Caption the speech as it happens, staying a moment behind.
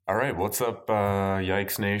All right, what's up,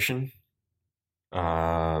 Yikes Nation?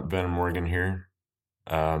 Ben Morgan here.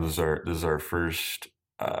 This is our first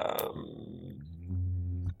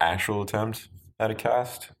actual attempt at a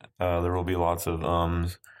cast. There will be lots of there'll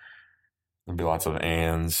be lots of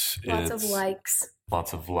ands. Lots of likes.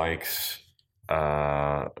 Lots of likes,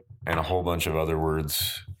 and a whole bunch of other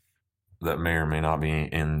words that may or may not be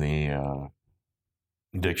in the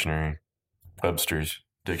dictionary, Webster's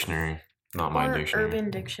dictionary, not my Or dictionary. Urban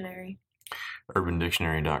Dictionary.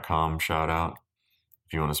 UrbanDictionary.com, shout out.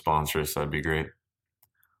 If you want to sponsor us, that'd be great.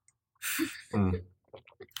 In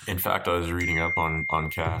fact, I was reading up on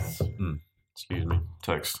casts. Excuse me,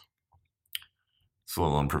 text. It's a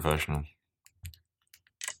little unprofessional.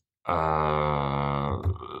 No,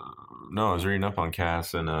 I was reading up on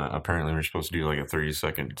casts, and apparently we're supposed to do like a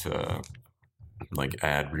 30-second like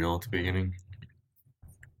ad reel at the beginning,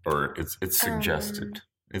 or it's suggested.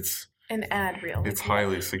 It's an ad reel. It's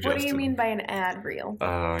highly suggested. What do you mean by an ad reel?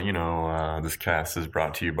 This cast is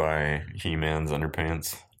brought to you by He-Man's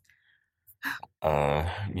Underpants.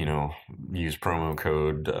 Use promo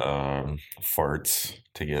code FARTS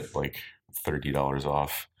to get like $30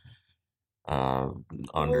 off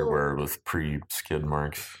underwear with pre-skid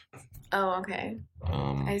marks. Oh, okay.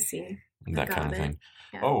 I see. That kind of thing.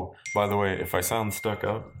 Yeah. Oh, by the way, if I sound stuffed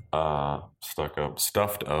up, I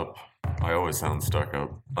always sound stuck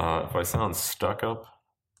up. If I sound stuck up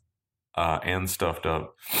and stuffed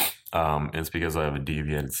up, it's because I have a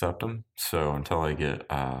deviated septum. So until I get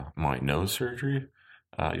my nose surgery,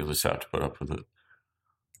 you'll just have to put up with it.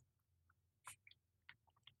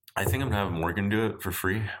 I think I'm going to have Morgan do it for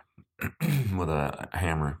free with a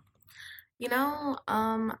hammer.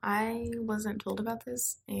 I wasn't told about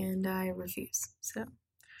this, and I refuse. So,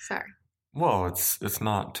 sorry. Well, it's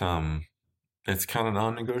not. It's kind of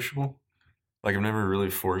non-negotiable. Like, I've never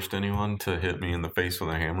really forced anyone to hit me in the face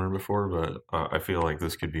with a hammer before, but I feel like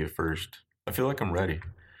this could be a first. I feel like I'm ready.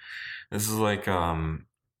 This is like, huge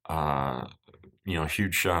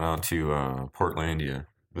shout out to Portlandia.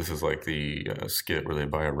 This is like the skit where they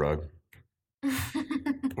buy a rug.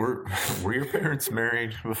 Were your parents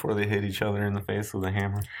married before they hit each other in the face with a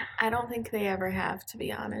hammer? I don't think they ever have, to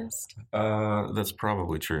be honest. That's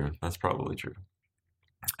probably true.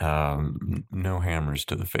 No hammers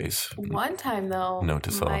to the face. One time, though, Note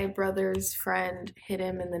to self. My brother's friend hit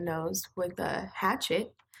him in the nose with a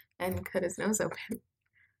hatchet and cut his nose open.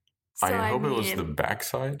 So, I hope it was the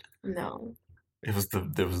backside. No.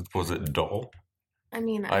 Was it dull? I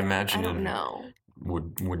mean, I imagine I don't know.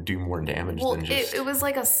 Would do more damage than just... It was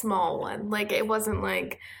like a small one. Like, it wasn't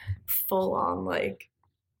like full on like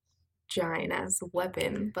giant ass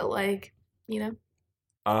weapon, but like,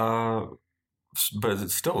 But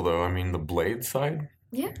it's still, though, I mean, the blade side?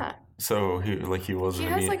 Yeah. So he wasn't...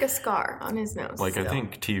 He has like a scar on his nose. Like, still. I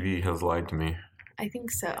think TV has lied to me. I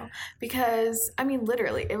think so. Because, I mean,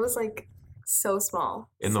 literally, it was like so small.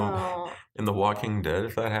 In The Walking Dead,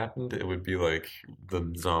 if that happened, it would be like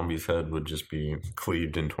the zombie's head would just be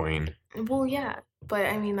cleaved in twain. Well, yeah. But,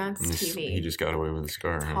 I mean, that's TV. He just got away with a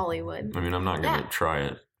scar. It's Hollywood. I mean, I'm not going to try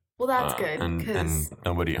it. Well, that's good. And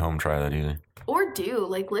nobody at home try that either. Or do.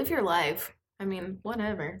 Like, live your life. I mean,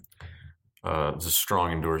 whatever. It's a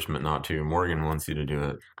strong endorsement not to. Morgan wants you to do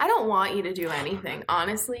it. I don't want you to do anything.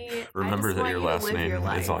 Honestly, remember that your last name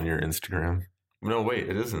is on your Instagram. No, wait,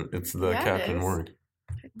 it isn't. It's the Captain Morgan.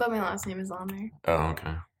 But my last name is on there. Oh,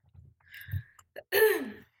 okay.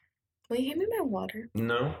 Will you hand me my water?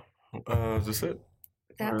 No. Is this it?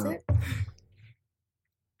 That's it?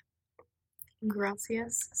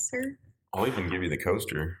 Gracias, sir. I'll even give you the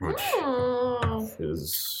coaster, which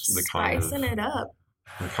is the spicing it up.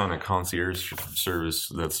 The kind of concierge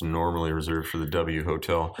service that's normally reserved for the W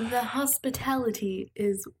Hotel. The hospitality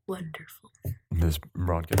is wonderful. This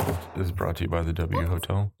broadcast is brought to you by the W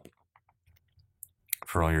Hotel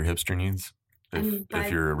for all your hipster needs.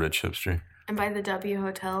 If you're a rich hipster. And by the W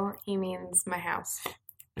Hotel, he means my house.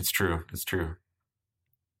 It's true.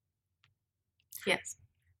 Yes.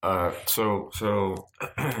 So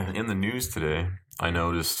in the news today, I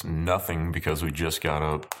noticed nothing because we just got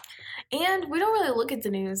up. And we don't really look at the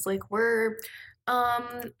news. Like, we're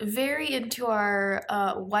very into our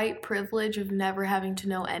white privilege of never having to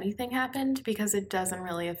know anything happened because it doesn't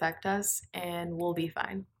really affect us and we'll be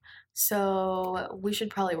fine. So we should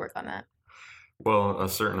probably work on that. Well, a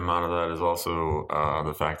certain amount of that is also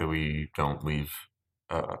the fact that we don't leave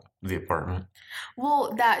the apartment.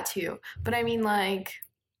 Well, that too. But I mean, like,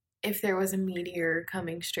 if there was a meteor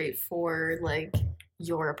coming straight for, like,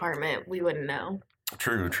 your apartment, we wouldn't know.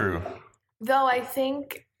 True. Though I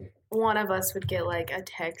think one of us would get like a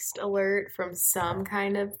text alert from some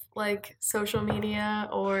kind of like social media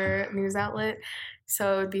or news outlet,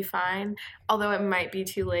 so it would be fine. Although it might be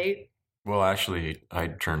too late. Well, actually, I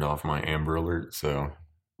turned off my Amber Alert, so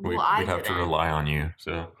Well, I we'd have to didn't. rely on you.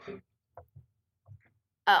 So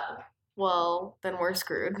Oh, well, then we're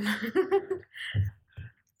screwed.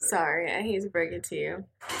 Sorry, I hate to break it to you.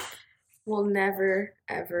 We'll never,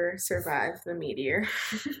 ever survive the meteor.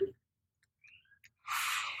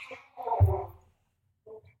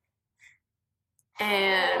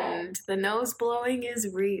 And the nose blowing is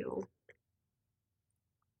real.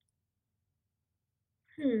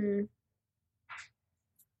 Hmm.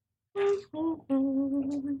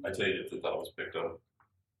 I take it that was picked up.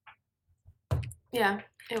 Yeah,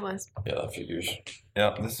 it was. Yeah, that figures.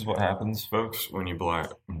 Yeah, this is what happens, folks, when you Bly.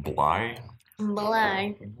 Bly.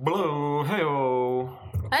 Blow, hey-oh.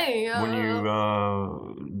 Hey, When you,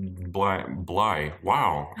 Bly.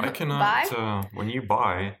 Wow, I cannot, when you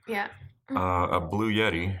buy yeah. a Blue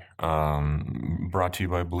Yeti, brought to you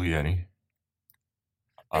by Blue Yeti.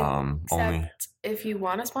 Only if you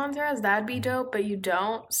want to sponsor us, that'd be dope, but you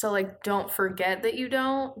don't. So, like, don't forget that you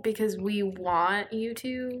don't because we want you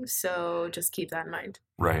to. So, just keep that in mind.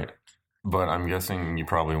 Right. But I'm guessing you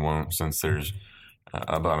probably won't since there's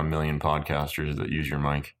about 1 million podcasters that use your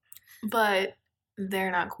mic. But they're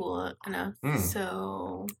not cool enough.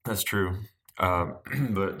 So. That's true.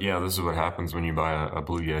 But yeah, this is what happens when you buy a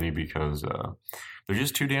Blue Yeti because they're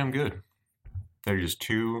just too damn good. They're just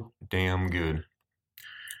too damn good.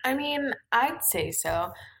 I mean, I'd say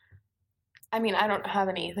so. I mean, I don't have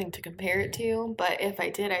anything to compare it to, but if I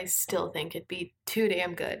did, I still think it'd be too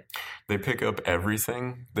damn good. They pick up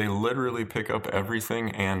everything. They literally pick up everything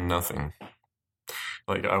and nothing.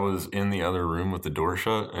 Like, I was in the other room with the door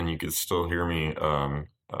shut, and you could still hear me.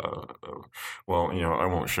 Well, you know, I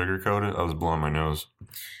won't sugarcoat it. I was blowing my nose.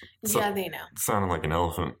 Yeah, they know. It sounded like an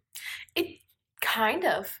elephant. It kind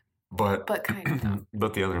of. But kind of don't.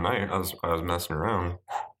 But the other night, I was messing around,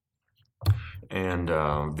 and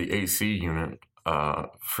the AC unit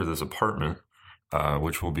for this apartment,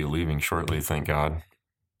 which we'll be leaving shortly, thank God,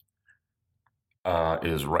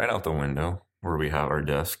 is right out the window where we have our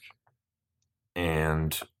desk,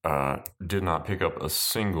 and did not pick up a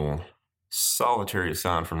single solitary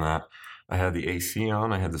sound from that. I had the AC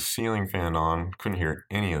on, I had the ceiling fan on, couldn't hear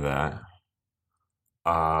any of that.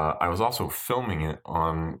 I was also filming it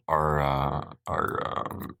on our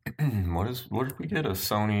what did we get? A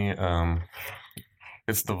Sony,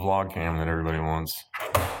 it's the vlog cam that everybody wants.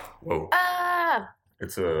 Whoa.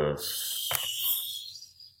 It's a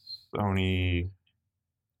Sony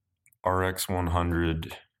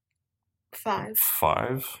RX100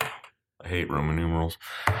 5. I hate Roman numerals.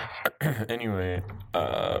 Anyway,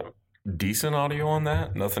 decent audio on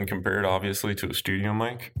that. Nothing compared, obviously, to a studio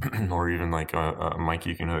mic or even like a mic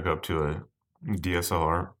you can hook up to a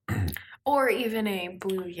DSLR. Or even a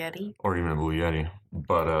Blue Yeti.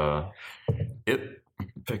 But it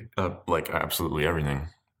picked up like absolutely everything.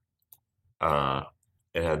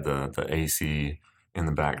 It had the AC in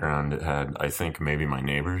the background. It had, I think, maybe my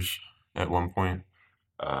neighbors at one point.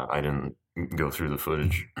 I didn't go through the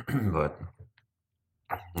footage, but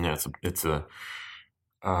yeah, it's a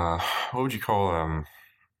what would you call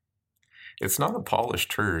it's not a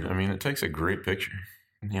polished turd. I mean, it takes a great picture.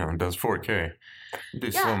 You know, it does 4K. It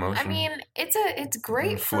does slow motion. I mean, it's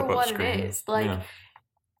great for what it is. Like, yeah.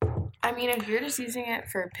 I mean, if you're just using it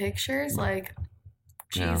for pictures, like,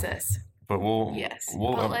 Jesus. Yeah. But we'll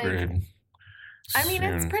upgrade. Like, I mean,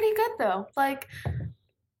 it's pretty good though. Like,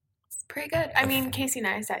 it's pretty good. I mean, Casey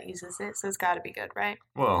Neistat uses it, so it's got to be good, right?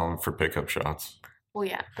 Well, for pickup shots. Well,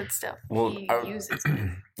 yeah, but still, he uses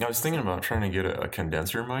it. I was thinking about trying to get a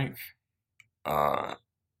condenser mic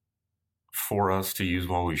for us to use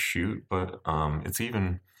while we shoot, but it's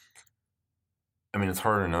even. I mean, it's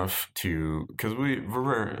hard enough to because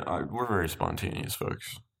we're very spontaneous,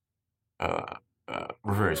 folks. We're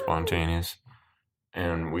very spontaneous,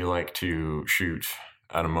 and we like to shoot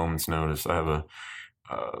at a moment's notice. I have a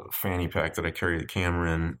fanny pack that I carry the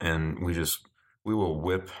camera in, and we will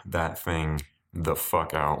whip that thing the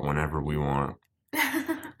fuck out whenever we want.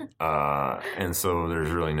 And so there's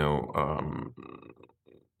really no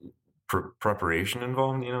preparation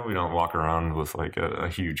involved. You know, we don't walk around with like a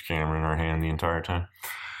huge camera in our hand the entire time.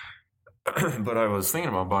 But I was thinking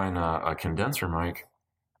about buying a condenser mic,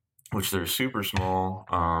 which they're super small.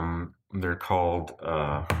 They're called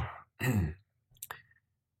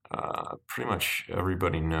pretty much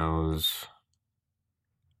everybody knows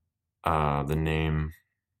the name.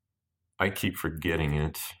 I keep forgetting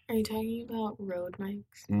it. Are you talking about Rode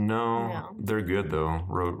mics? No, they're good though.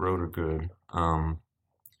 Rode are good.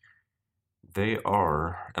 They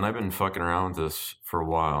are, and I've been fucking around with this for a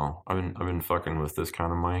while. I've been fucking with this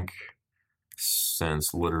kind of mic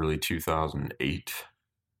since literally 2008.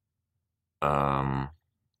 Um,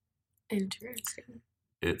 Interesting.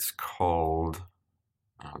 it's called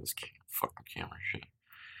this fucking camera shit.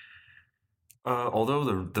 Although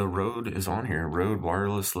the Rode is on here, Rode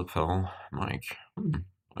wireless lapel mic.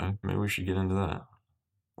 Maybe we should get into that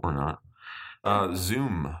or not.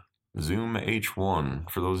 Zoom H1.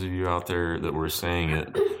 For those of you out there that were saying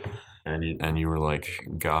it, and you were like,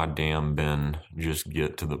 "Goddamn, Ben, just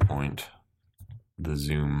get to the point." The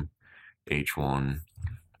Zoom H1.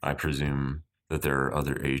 I presume that there are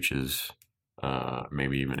other H's,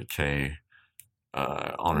 maybe even a K.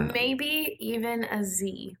 Maybe even a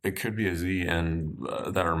Z. It could be a Z, and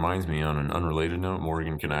that reminds me. On an unrelated note,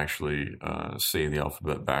 Morgan can actually say the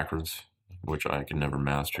alphabet backwards, which I can never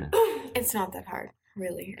master. It's not that hard,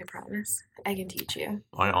 really. I promise. I can teach you.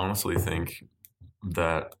 I honestly think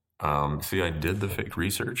that. See, I did the fake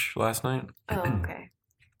research last night. Oh, okay.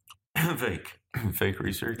 Fake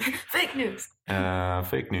research. Fake news.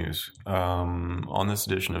 Fake news. On this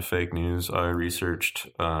edition of Fake News, I researched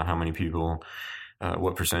how many people,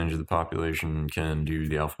 what percentage of the population can do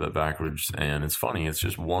the alphabet backwards, and it's funny. It's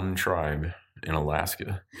just one tribe in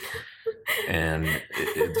Alaska, and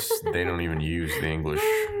they don't even use the English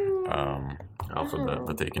alphabet,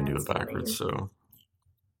 but they can do it backwards. So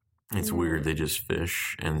it's weird. They just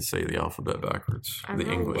fish and say the alphabet backwards. I'm the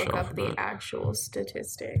gonna English look alphabet. up the actual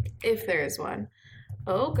statistic, if there is one.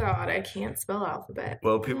 Oh God, I can't spell alphabet.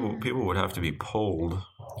 Well, people would have to be polled.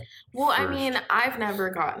 Well, I first. mean, I've never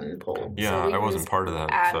gotten polled. Yeah, so we I can wasn't just part of that.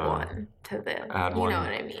 Add so one to the. add you one. know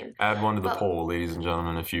what I mean. Add one to the But- poll, ladies and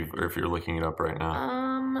gentlemen, if you're looking it up right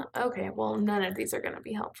now. Okay. Well, none of these are gonna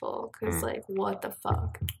be helpful because, like, what the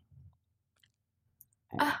fuck?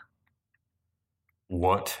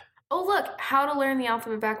 What? Oh, look! How to learn the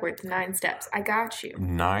alphabet backwards. 9 steps. I got you.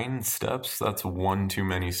 9 steps? That's one too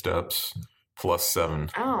many steps. Plus 7.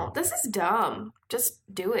 Oh, this is dumb. Just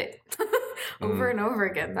do it over and over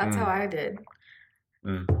again. That's how I did.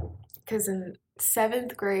 Because in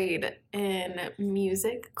 7th grade in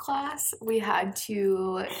music class, we had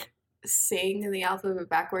to sing the alphabet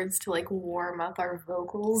backwards to like warm up our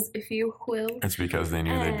vocals, if you will. It's because they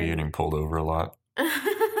knew they'd be getting pulled over a lot.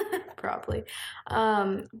 Probably.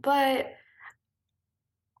 But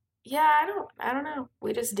yeah, I don't know.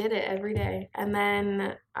 We just did it every day. And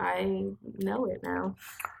then I know it now.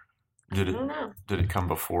 I don't know. Did it come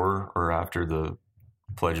before or after the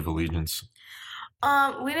Pledge of Allegiance?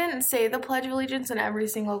 We didn't say the Pledge of Allegiance in every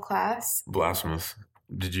single class. Blasphemous.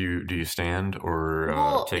 Do you stand or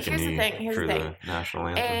Well, take a here's the knee thing, here's for the the thing. national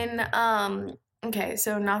anthem? And okay,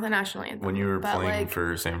 so not the national anthem. When you were but, playing like,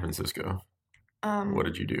 for San Francisco, what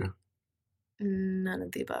did you do? None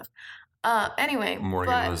of the above. Anyway,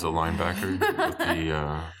 Morgan was a linebacker with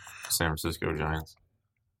the San Francisco Giants.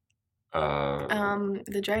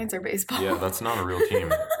 The Giants are baseball. Yeah, that's not a real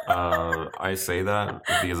team. I say that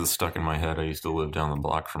because it's stuck in my head. I used to live down the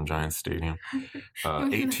block from Giants Stadium.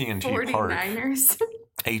 AT&T Park. 49ers.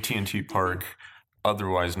 AT&T Park,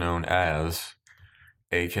 otherwise known as,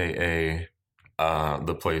 AKA,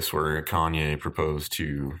 the place where Kanye proposed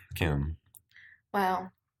to Kim.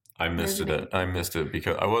 Wow. I missed it. I missed it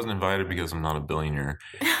because I wasn't invited because I'm not a billionaire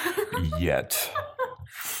yet.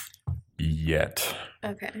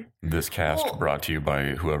 Okay. This cast Well- brought to you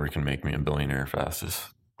by whoever can make me a billionaire fastest.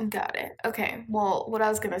 Got it. Okay. Well, what I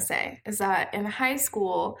was going to say is that in high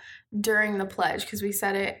school, during the pledge, because we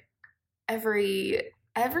said it every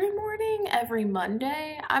morning, every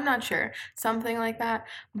Monday, I'm not sure, something like that,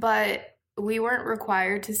 but we weren't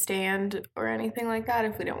required to stand or anything like that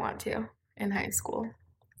if we didn't want to in high school.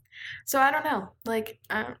 So I don't know. Like,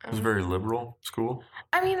 It was a very liberal school.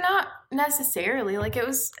 I mean, not necessarily. Like, it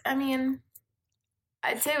was, I mean,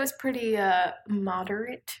 I'd say it was pretty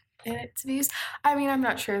moderate in its views. I mean, I'm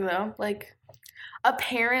not sure, though. Like,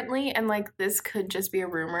 apparently, and, like, this could just be a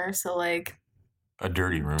rumor, so, like, A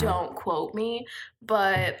dirty rumor. don't quote me,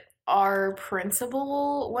 but our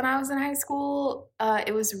principal, when I was in high school,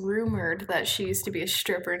 it was rumored that she used to be a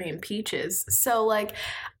stripper named Peaches. So, like,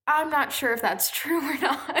 I'm not sure if that's true or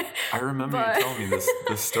not. I remember but- you telling me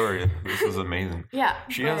this story. This is amazing. Yeah.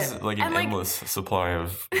 She but- has like an and, like- endless supply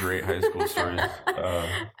of great high school stories.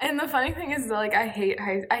 And the funny thing is, like, I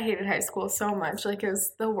hated high school so much. Like, it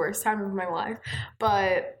was the worst time of my life.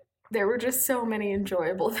 But there were just so many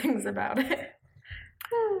enjoyable things about it.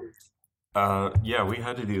 Yeah, we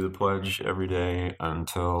had to do the pledge every day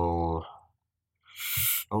until.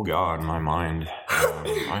 Oh God, my mind.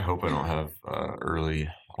 I hope I don't have early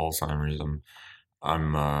Alzheimer's.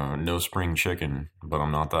 I'm no spring chicken, but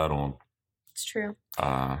I'm not that old. It's true.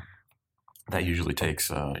 That usually takes,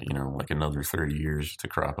 like another 30 years to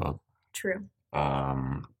crop up. True.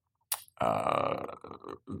 Um, uh,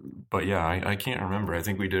 but yeah, I can't remember. I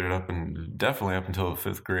think we did it definitely up until the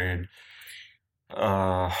fifth grade.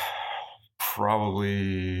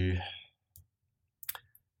 Probably,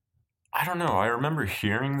 I don't know. I remember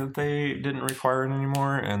hearing that they didn't require it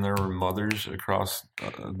anymore, and there were mothers across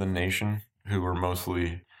the nation who were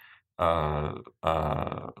mostly uh,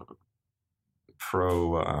 uh,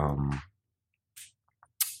 pro.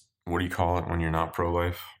 What do you call it when you're not pro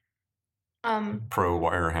life? Pro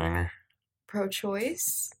wire hanger. Pro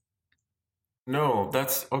choice. No,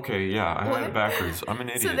 that's okay. Yeah, I had it backwards. I'm an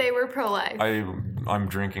idiot. So they were pro life. I'm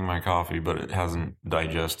drinking my coffee, but it hasn't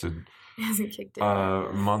digested. It hasn't kicked in.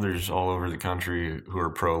 Mothers all over the country who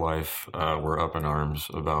are pro life were up in arms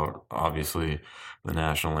about obviously the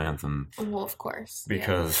national anthem. Well, of course.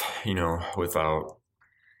 Because without,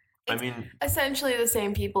 essentially the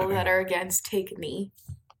same people that are against Take a Knee.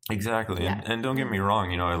 Exactly. Yeah. And don't get me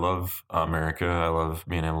wrong, I love America. I love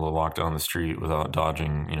being able to walk down the street without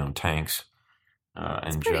dodging, tanks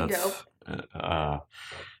and jets. Dope.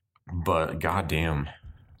 But goddamn,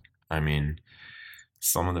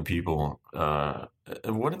 some of the people,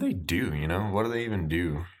 what do they do? What do they even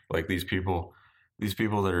do? Like these people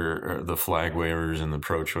that are the flag wavers and the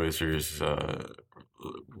pro-choicers.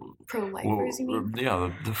 Pro-lifers, you mean?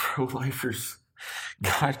 Yeah, the pro-lifers.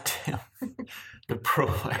 God damn. The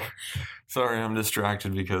pro-life. Sorry, I'm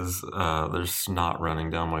distracted because there's snot running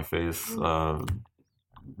down my face.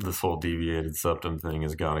 This whole deviated septum thing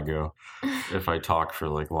has got to go. If I talk for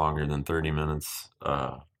longer than 30 minutes.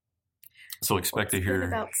 So expect to hear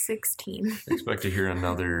about 16. Expect to hear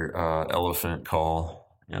another elephant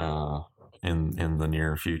call in the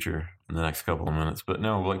near future, in the next couple of minutes. But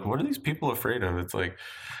no, what are these people afraid of? It's like,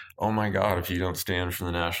 oh my God, if you don't stand for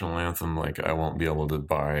the national anthem, I won't be able to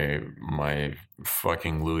buy my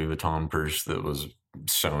fucking Louis Vuitton purse that was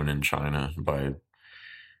sewn in China by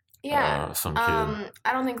some kid.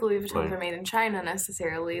 I don't think Louis Vuittons are made in China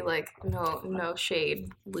necessarily. No shade,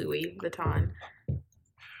 Louis Vuitton.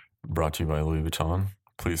 Brought to you by Louis Vuitton.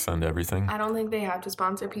 Please send everything. I don't think they have to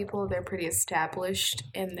sponsor people. They're pretty established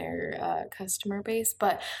in their customer base,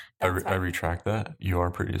 but I retract that. You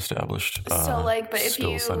are pretty established. So but if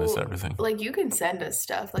still you send us everything, you can send us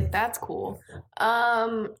stuff. That's cool.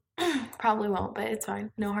 Probably won't, but it's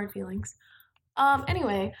fine. No hard feelings.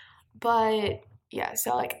 Anyway, but yeah.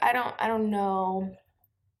 So I don't know.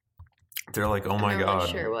 They're like, oh my God.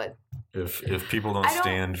 Sure what. If people don't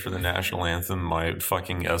stand for the national anthem, my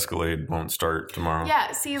fucking Escalade won't start tomorrow.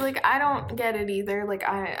 Yeah, see, I don't get it either.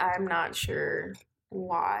 I'm not sure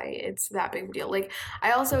why it's that big of a deal.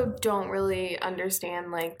 I also don't really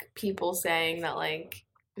understand, people saying that,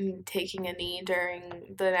 taking a knee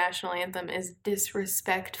during the national anthem is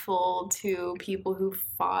disrespectful to people who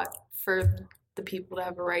fought for the people to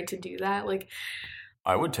have a right to do that.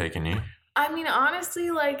 I would take a knee. Honestly,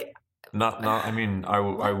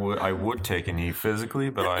 I would take a knee physically,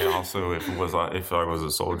 but I also, if I was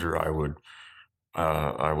a soldier, I would,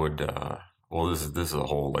 well, this is a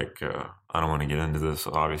whole, I don't want to get into this,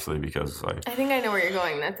 obviously, because I think I know where you're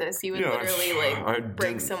going with this. You would literally,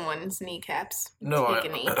 break someone's kneecaps. No,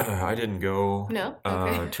 take a knee. I didn't go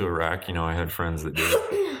to Iraq. I had friends that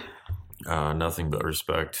did. Nothing but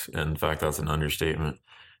respect. In fact, that's an understatement.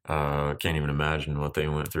 Can't even imagine what they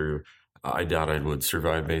went through. I doubt I would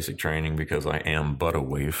survive basic training because I am but a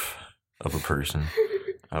waif of a person,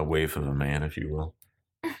 a waif of a man, if you will.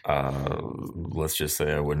 Let's just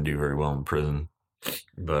say I wouldn't do very well in prison.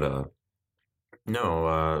 But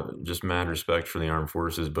no, just mad respect for the armed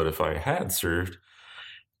forces. But if I had served,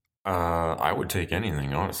 I would take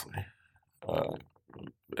anything, honestly.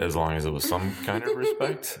 As long as it was some kind of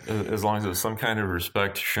respect, as long as it was some kind of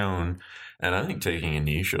respect shown. And I think taking a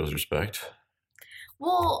knee shows respect.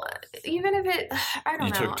 Well, even if I don't know.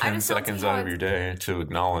 You took 10 seconds out of your day to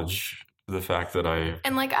acknowledge the fact that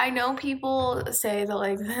And, I know people say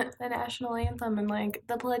that, the national anthem and,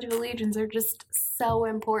 the Pledge of Allegiance are just so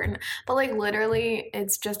important. But, literally,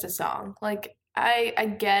 it's just a song.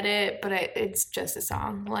 I get it, but it's just a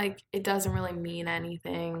song. It doesn't really mean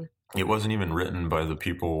anything. It wasn't even written by the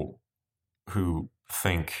people who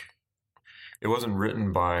think... It wasn't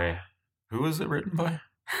written by... Who was it written by?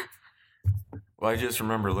 Well, I just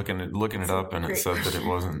remember looking it up, and it said that it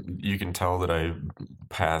wasn't. You can tell that I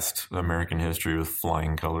passed American history with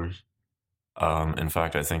flying colors. In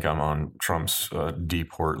fact, I think I'm on Trump's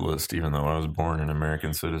deport list, even though I was born an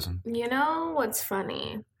American citizen. You know what's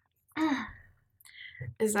funny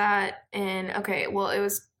is that it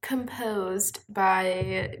was composed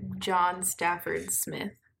by John Stafford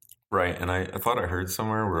Smith. Right, and I thought I heard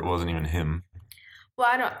somewhere where it wasn't even him.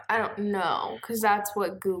 Well, I don't know, because that's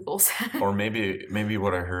what Google said. Or maybe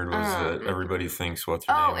what I heard was that everybody thinks what's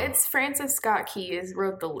her Oh, name. it's Francis Scott Key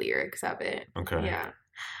wrote the lyrics of it. Okay. Yeah.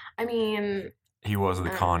 I mean, He was the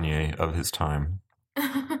Kanye of his time.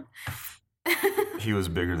 He was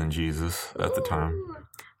bigger than Jesus at the time.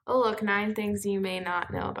 Oh, look, 9 things you may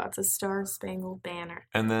not know about the Star-Spangled Banner.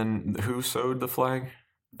 And then who sewed the flag?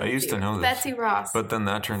 I used to know this. Betsy Ross. But then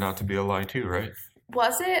that turned out to be a lie too, right?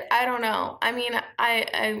 Was it? I don't know. I mean,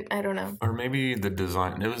 I don't know. Or maybe the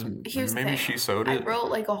design. It was maybe she sewed it. I wrote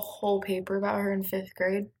like a whole paper about her in 5th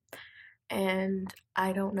grade, and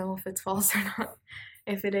I don't know if it's false or not.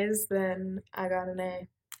 If it is, then I got an A.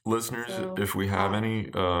 Listeners, if we have any,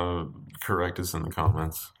 correct us in the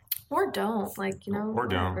comments. Or don't, like, you know. Or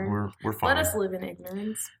don't. We're fine. Let us live in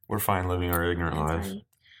ignorance. We're fine living our ignorant lives. Fine.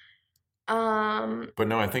 But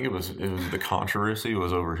no, I think it was the controversy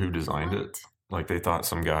was over who designed it. Like they thought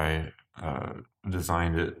some guy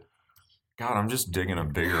designed it. God, I'm just digging a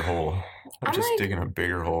bigger hole. I'm just digging a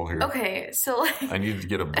bigger hole here. Okay, so like I need to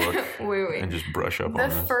get a book wait. and just brush up on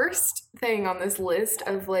this. The first thing on this list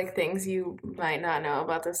of like things you might not know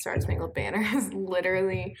about the Star-Spangled Banner is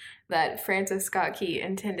literally that Francis Scott Key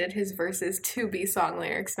intended his verses to be song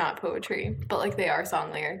lyrics, not poetry. But like they are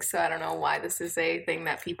song lyrics, so I don't know why this is a thing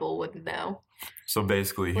that people wouldn't know. So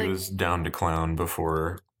basically, he was down to clown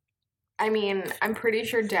before. I mean, I'm pretty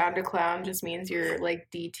sure down to clown just means you're like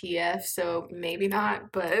DTF, so maybe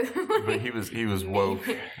not, but but he was woke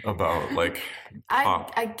about like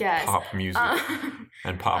pop, I guess pop music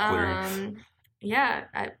and pop lyrics. Yeah,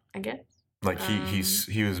 I guess. Like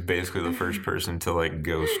he was basically the first person to like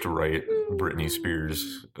ghost write Britney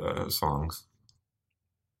Spears songs.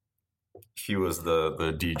 He was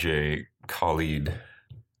the DJ Khalid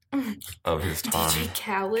of his time.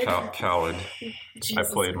 DJ Khalid. I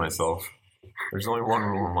played myself. There's only one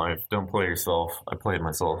rule in life. Don't play yourself. I played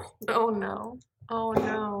myself. Oh no. Oh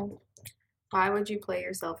no. Why would you play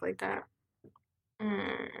yourself like that?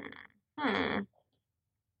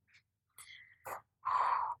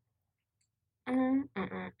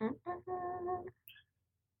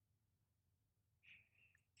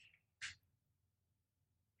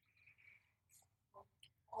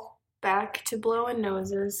 Back to blowing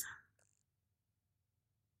noses.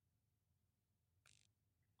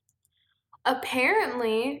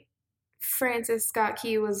 Apparently, Francis Scott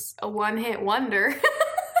Key was a one-hit wonder.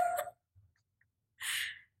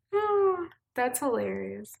 Oh, that's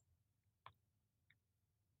hilarious.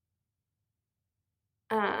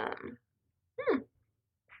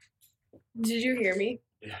 Did you hear me?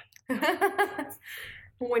 Yeah.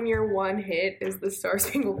 When your one hit is the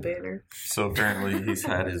Star-Spangled Banner. So apparently he's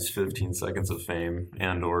had his 15 seconds of fame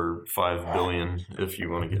and or 5 billion if you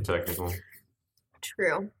want to get technical.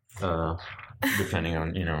 True. Depending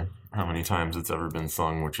on, how many times it's ever been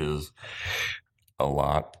sung, which is a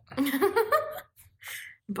lot.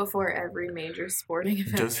 Before every major sporting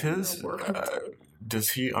event in the world.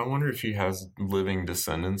 I wonder if he has living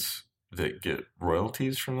descendants that get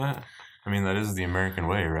royalties from that? I mean, that is the American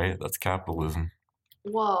way, right? That's capitalism.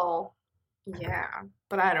 Well, yeah,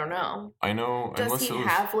 but I don't know. I know. Does he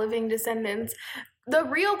have living descendants? The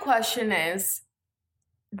real question is,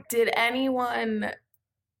 did anyone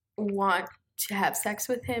want to have sex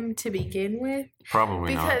with him to begin with?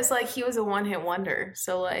 Probably not. Because, like, he was a one-hit wonder,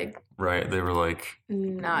 so, like... Right, they were, like...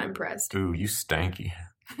 Not impressed. Ooh, you stanky.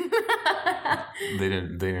 They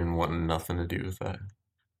didn't want nothing to do with that.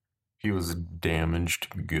 He was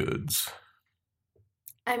damaged goods.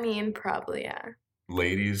 I mean, probably, yeah.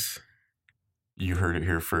 Ladies, you heard it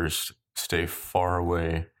here first. Stay far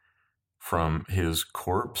away from his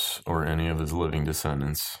corpse or any of his living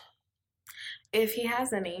descendants. If he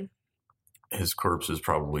has any. His corpse is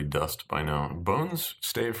probably dust by now. Bones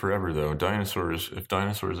stay forever, though. If dinosaurs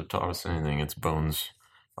have taught us anything, it's bones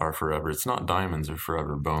are forever. It's not diamonds are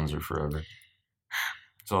forever. Bones are forever.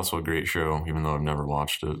 It's also a great show, even though I've never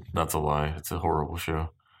watched it. That's a lie. It's a horrible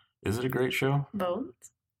show. Is it a great show? Bones?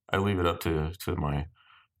 I leave it up to my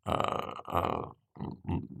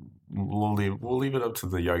we'll leave it up to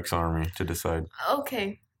the Yikes Army to decide.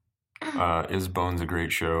 Okay. Is Bones a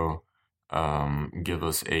great show? Give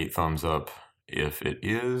us 8 thumbs up if it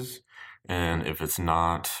is, and if it's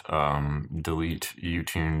not, delete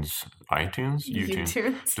iTunes.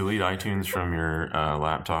 Delete iTunes from your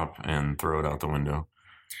laptop and throw it out the window.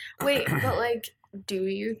 Wait, but like, do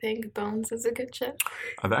you think Bones is a good show?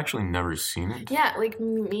 I've actually never seen it. Yeah, like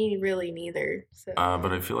me really neither. So.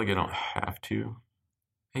 But I feel like I don't have to.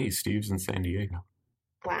 Hey, Steve's in San Diego.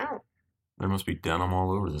 Wow. There must be denim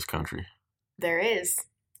all over this country. There is.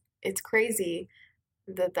 It's crazy.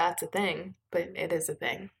 that that's a thing, but it is a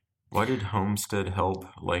thing. Why did Homestead help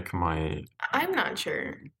like my I'm not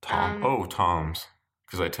sure. Tom's?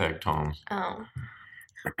 Because I tagged Tom's. Oh.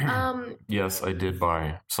 Yes, I did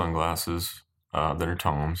buy sunglasses that are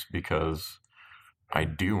Tom's because I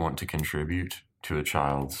do want to contribute to a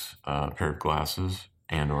child's pair of glasses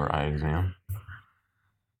and or eye exam.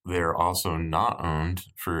 They're also not owned,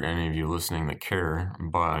 for any of you listening that care,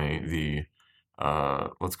 by the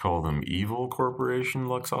let's call them Evil Corporation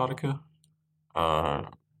Luxottica.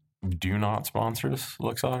 Do not sponsor us,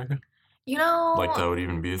 Luxottica. You know, Like that would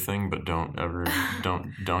even be a thing, but don't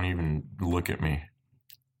even look at me.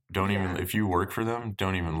 Don't even, if you work for them,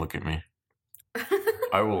 don't even look at me.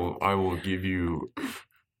 I will give you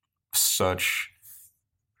such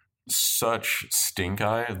stink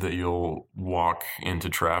eye that you'll walk into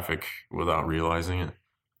traffic without realizing it.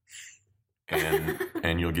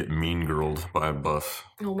 And you'll get mean girled by a bus.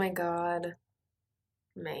 Oh my god.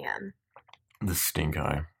 Man. The stink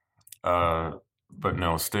eye. But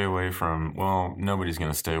no, stay away from, well, nobody's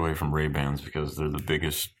gonna stay away from Ray-Bans because they're the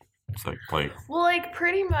biggest. It's like well, like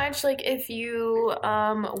pretty much like if you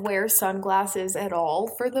wear sunglasses at all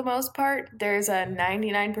for the most part, there's a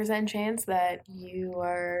 99% chance that you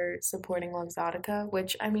are supporting Luxottica,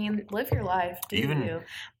 which I mean, live your life, do you?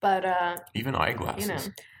 But even eyeglasses. You know.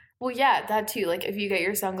 Well, yeah, that too. Like if you get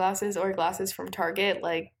your sunglasses or glasses from Target,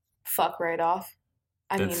 like fuck right off.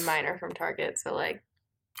 I mean, mine are from Target, so like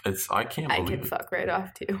I can't believe I can fuck right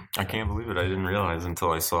off too. I can't believe it. I didn't realize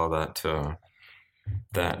until I saw that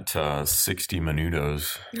 60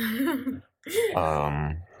 Minutos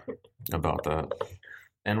about that.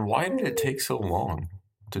 And why did it take so long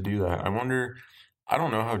to do that? I wonder. I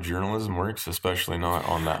don't know how journalism works, especially not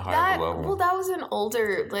on that high level. Well, that was an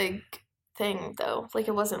older like thing though. Like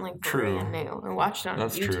it wasn't like brand new. I watched it on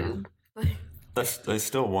YouTube. True. I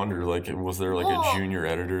still wonder, like, was there like a junior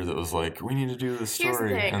editor that was like, we need to do this story? Here's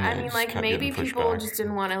the thing. I mean, like, maybe people just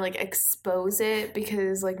didn't want to, like, expose it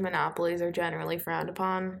because, like, monopolies are generally frowned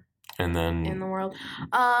upon and then in the world.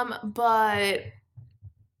 But,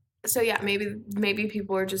 so yeah, maybe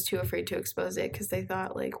people were just too afraid to expose it because they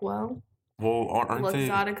thought, like, well, aren't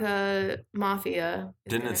Luxottica Mafia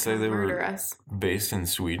didn't it say they were based in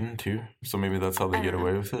Sweden, too? So maybe that's how they get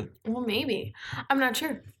away with it? Well, maybe. I'm not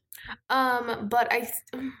sure. But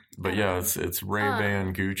yeah, it's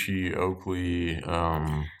Ray-Ban, Gucci, Oakley,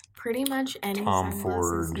 pretty much any Tom sunglasses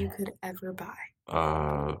Ford you could ever buy.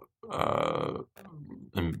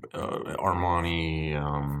 Armani.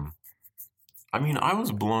 I mean, I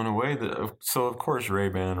was blown away so of course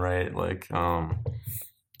Ray-Ban, right? Like of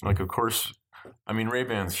course. I mean,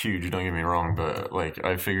 Ray-Ban's huge. Don't get me wrong, but like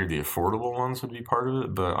I figured the affordable ones would be part of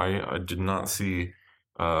it, but I did not see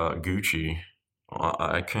Gucci.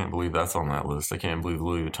 I can't believe that's on that list. I can't believe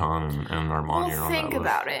Louis Vuitton and Armani are on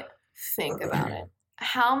that list. Think about it.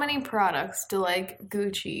 How many products do like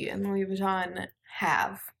Gucci and Louis Vuitton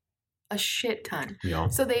have? A shit ton. Yeah.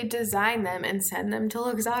 So they design them and send them to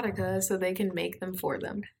Luxottica so they can make them for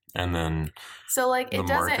them. And then so like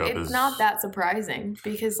it's not that surprising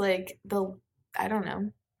because like I don't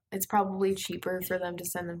know. It's probably cheaper for them to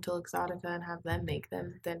send them to Luxottica and have them make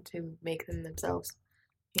them than to make them themselves.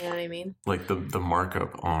 You know what I mean? Like the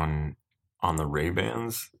markup on the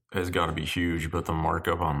Ray-Bans has got to be huge, but the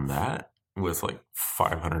markup on that with like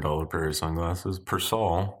 $500 pair of sunglasses,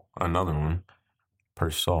 Persol, another one,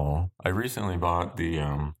 Persol. I recently bought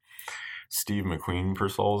the Steve McQueen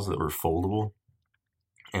Persols that were foldable,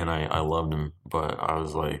 and I loved them, but I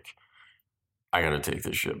was like, I got to take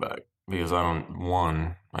this shit back because I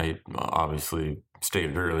obviously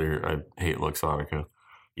stated earlier I hate Luxottica,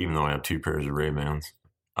 even though I have 2 pairs of Ray-Bans.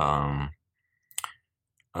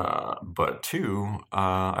 But 2,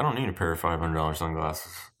 I don't need a pair of $500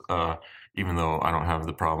 sunglasses. Even though I don't have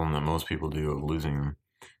the problem that most people do of losing them.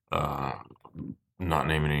 Not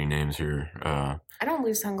naming any names here. I don't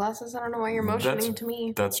lose sunglasses. I don't know why you're motioning to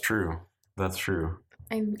me. That's true.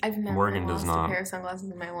 I've never lost a pair of sunglasses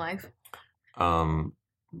in my life.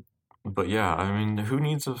 But yeah, I mean, who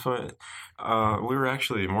needs a fight?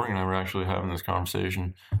 Morgan and I were actually having this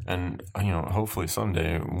conversation, and hopefully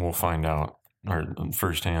someday we'll find out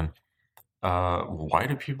firsthand. Why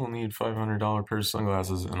do people need $500 pairs of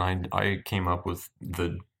sunglasses? And I came up with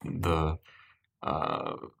the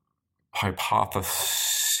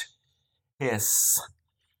hypothesis. Yes.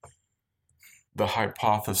 The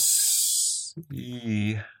hypothesis.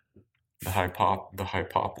 The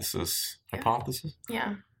hypothesis. Hypothesis?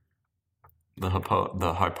 Yeah. The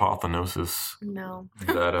hypothesis. No.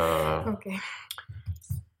 That okay.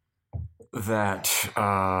 That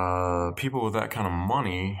people with that kind of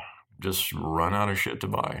money just run out of shit to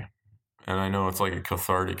buy. and I know it's like a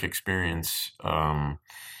cathartic experience.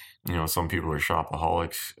 Some people are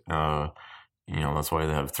shopaholics. That's why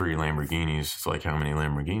they have 3 Lamborghinis. It's like, how many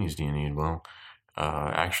Lamborghinis do you need? Well,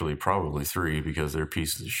 actually, probably 3, because they're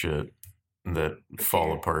pieces of shit that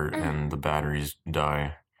fall apart and the batteries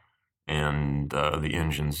die and the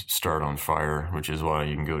engines start on fire, which is why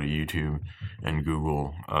you can go to YouTube and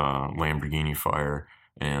Google Lamborghini fire,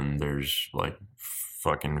 and there's like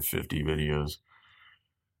fucking 50 videos.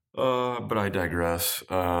 But I digress.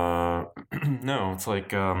 No, it's like,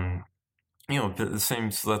 the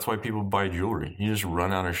same. So that's why people buy jewelry. You just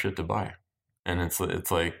run out of shit to buy, and it's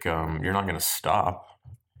like, you're not gonna stop.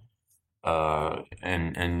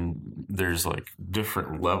 And there's like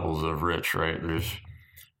different levels of rich, right?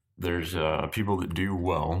 There's people that do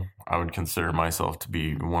well. I would consider myself to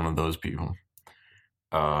be one of those people.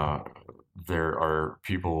 There are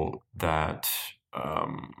people that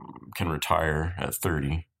can retire at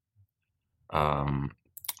 30.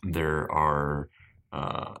 There are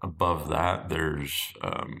above that, there's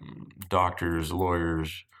doctors,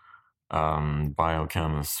 lawyers,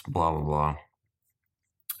 biochemists, blah, blah,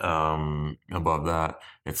 blah. Above that,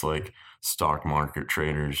 it's like stock market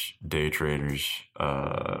traders, day traders,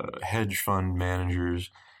 hedge fund managers.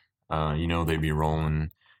 They'd be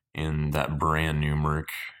rolling in that brand new Merc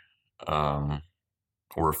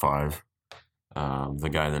or 5. The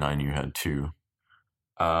guy that I knew had 2.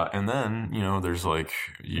 And then, there's like,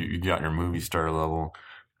 you got your movie star level,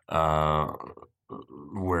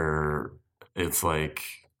 where it's like,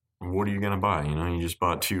 what are you going to buy? You just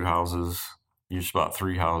bought 2 houses. You just bought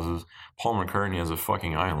 3 houses. Paul McCartney has a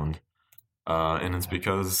fucking island. And it's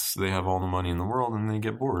because they have all the money in the world and they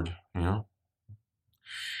get bored,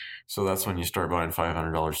 So that's when you start buying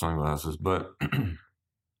 $500 sunglasses. But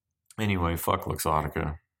anyway, fuck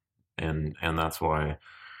Luxottica. And that's why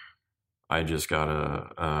I just got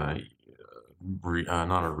not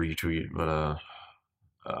a retweet, but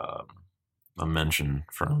a mention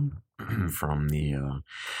from the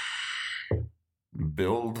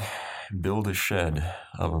build a shed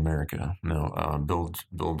of America. No,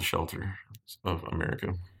 build shelter of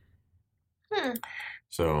America.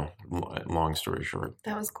 So, long story short,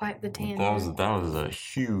 that was quite the tangent. That was a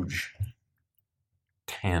huge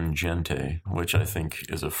tangente, which I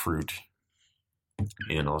think is a fruit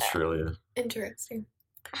in Australia. Interesting.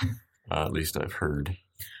 At least I've heard.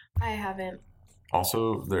 I haven't.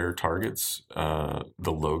 Also, their targets,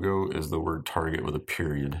 the logo is the word target with a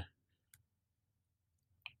period.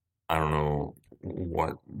 I don't know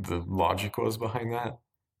what the logic was behind that.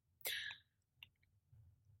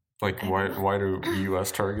 Like, why do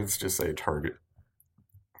U.S. targets just say target?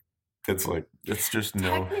 It's like, it's just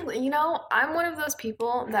no. Technically, I'm one of those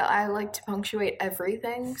people that I like to punctuate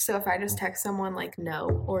everything. So if I just text someone like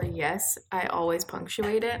no or yes, I always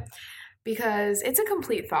punctuate it because it's a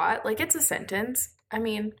complete thought. Like, it's a sentence. I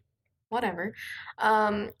mean, whatever.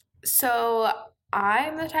 So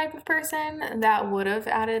I'm the type of person that would have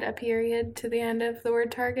added a period to the end of the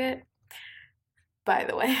word target, by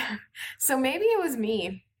the way. So maybe it was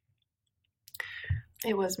me.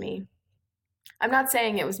 It was me. I'm not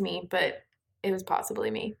saying it was me, but it was possibly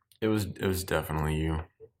me. It was definitely you.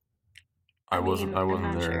 I wasn't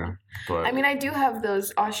there. Sure. But I mean, I do have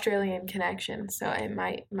those Australian connections, so it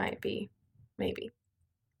might be, maybe,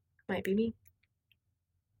 might be me.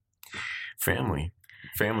 Family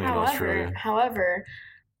in Australia. However,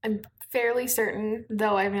 I'm fairly certain,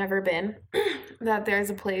 though I've never been, that there's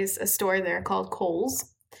a store there called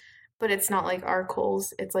Coles, but it's not like our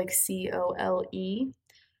Coles. It's like Cole.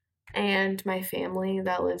 And my family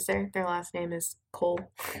that lives there, their last name is Cole,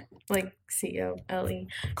 like Cole.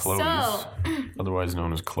 Chloe's, so, otherwise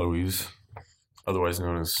known as Chloe's, otherwise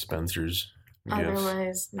known as Spencer's.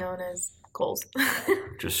 Otherwise known as Coles.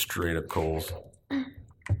 Just straight up Coles.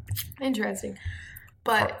 Interesting.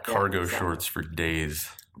 But cargo shorts for days.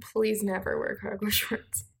 Please never wear cargo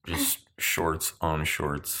shorts. Just shorts on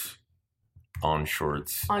shorts. On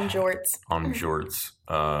shorts. On jorts. On jorts.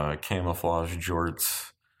 Camouflage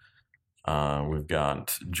jorts. We've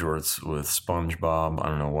got jorts with SpongeBob. I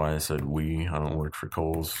don't know why I said we. I don't work for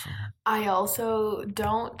Kohl's. I also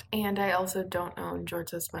don't own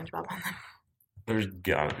jorts with SpongeBob on them. There's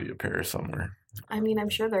gotta be a pair somewhere. I mean, I'm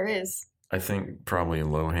sure there is. I think probably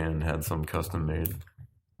Lohan had some custom made.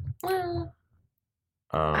 Well,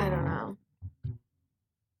 I don't know.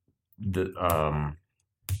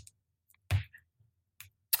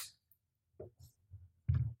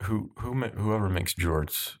 Whoever makes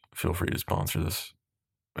jorts, feel free to sponsor this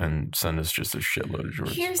and send us just a shitload of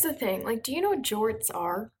jorts. Here's the thing, like, do you know what jorts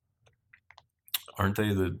are? Aren't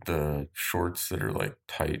they the shorts that are like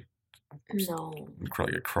tight No.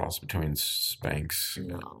 Probably a cross between Spanx,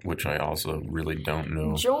 No. which I also really don't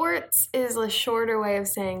know. Jorts is a shorter way of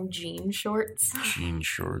saying jean shorts. Jean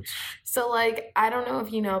shorts. So, like, I don't know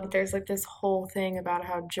if you know, but there's, like, this whole thing about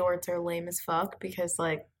how jorts are lame as fuck because,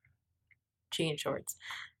 like, jean shorts.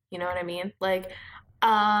 You know what I mean? Like,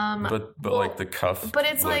 But well, like the cuff. but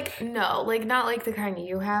it's like, no, like, not like the kind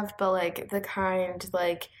you have, but, like, the kind,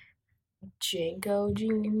 like, Janko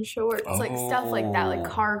jean shorts, like stuff like that, like Oh.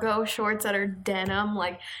 cargo shorts that are denim,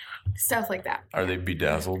 like stuff like that. Are they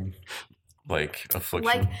bedazzled? Like affliction?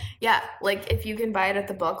 Like, yeah, like if you can buy it at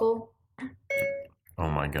the Buckle,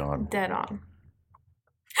 Oh my god. dead on.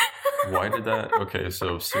 Why did that? Okay,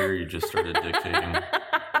 so Siri just started dictating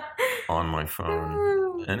on my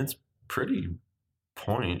phone, and it's pretty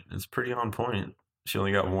It's pretty on point. She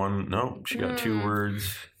only got one. No, she got 2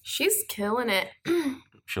 words. She's killing it.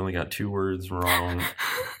 She only got 2 words wrong.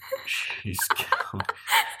 She's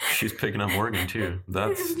picking up Oregon too.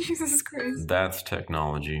 That's Jesus Christ. That's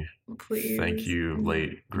technology. Please. Thank you,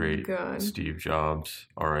 late great God. Steve Jobs,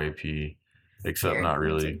 R.I.P. Except Here, not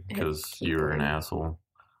really, keep because you were an going. asshole.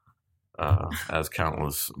 As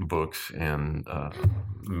countless books and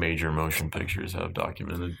major motion pictures have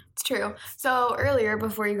documented. It's true. So earlier,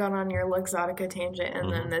 before you got on your Luxottica tangent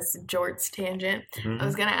and then this jorts tangent, I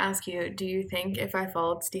was gonna ask you: do you think if I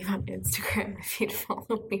followed Steve on Instagram, if he'd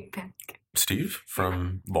follow me back? Steve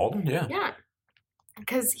from Walden, yeah. Yeah,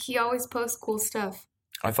 because he always posts cool stuff.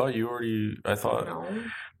 I thought you already. I thought No.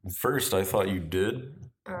 first. I thought you did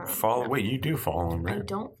follow. No. Wait, you do follow him, I right?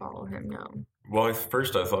 don't follow him. No. Well,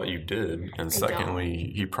 first I thought you did, and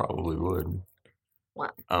secondly, he probably would.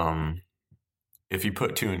 What? If you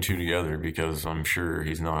put 2 and 2 together, because I'm sure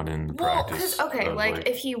he's not in the practice. Well, because of, like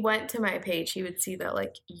if he went to my page, he would see that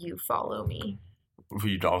like you follow me.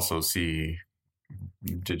 He'd also see.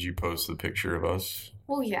 Did you post the picture of us?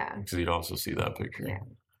 Well, yeah. Because he'd also see that picture. Yeah.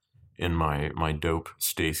 In my dope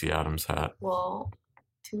Stacey Adams hat. Well,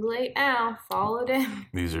 too late now. Followed him.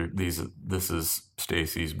 This is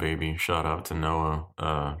Stacey's baby. Shout out to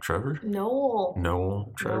Noah. Trevor?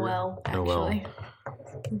 Noel. Trevor? Noel, actually.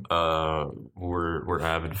 We're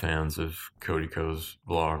avid fans of Cody Co's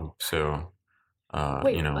blog, so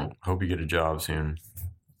Wait, what? hope you get a job soon.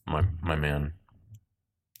 My man.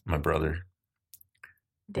 My brother.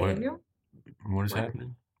 Daniel? What is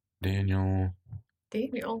happening? Daniel.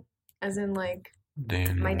 As in like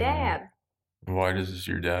Daniel. my dad. Why does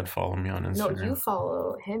your dad follow me on Instagram? No, you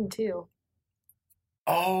follow him too.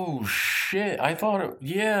 Oh shit! I thought it.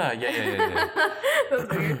 Yeah.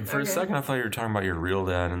 That's weird. For a second, I thought you were talking about your real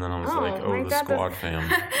dad, and then I was like, my the dad squad fam.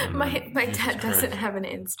 my Jesus dad doesn't Christ. have an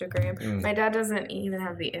Instagram. My dad doesn't even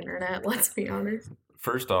have the internet, let's be honest.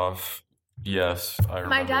 First off, yes, I remember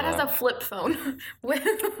My dad that. has a flip phone.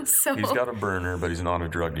 So He's got a burner, but he's not a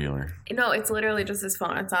drug dealer. No, it's literally just his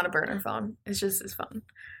phone. It's not a burner phone. It's just his phone.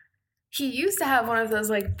 He used to have one of those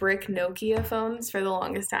like brick Nokia phones for the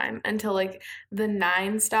longest time until like the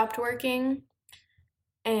 9 stopped working.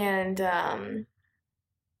 And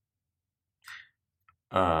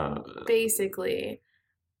basically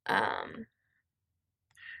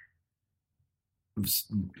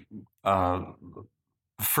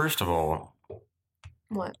first of all,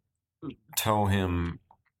 what? tell him.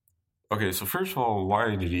 Okay, so first of all, why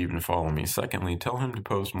did he even follow me? Secondly, tell him to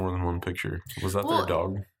post more than one picture. Was that their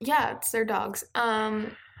dog? Yeah, it's their dogs. But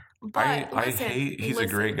I hate. He's a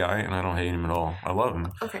great guy, and I don't hate him at all. I love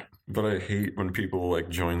him. Okay. But I hate when people like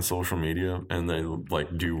join social media and they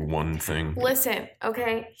like do one thing. Listen,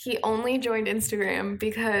 okay, he only joined Instagram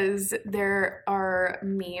because there are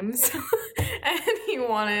memes, and he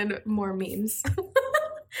wanted more memes.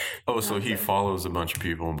 Oh, so he follows a bunch of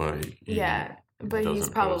people, but yeah. But he's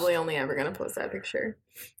probably only ever going to post that picture.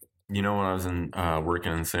 You know, when I was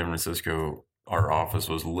working in San Francisco, our office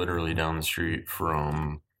was literally down the street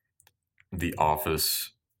from the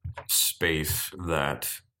office space that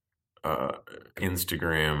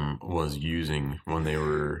Instagram was using when they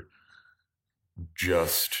were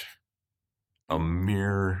just a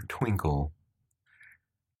mere twinkle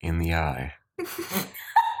in the eye.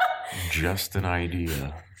 Just an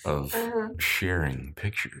idea of sharing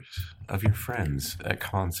pictures of your friends at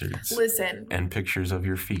concerts. Listen. And pictures of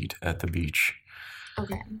your feet at the beach.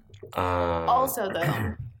 Okay. Also,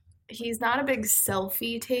 though, he's not a big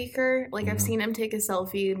selfie taker. Like, I've seen him take a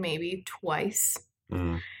selfie maybe twice.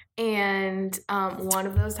 And one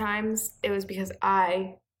of those times, it was because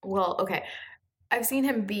I've seen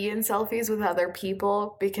him be in selfies with other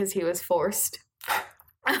people because he was forced.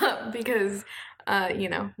 Because...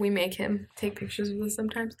 we make him take pictures with us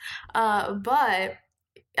sometimes. But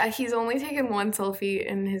he's only taken one selfie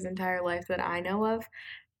in his entire life that I know of.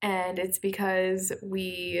 And it's because I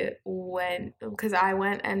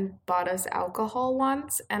went and bought us alcohol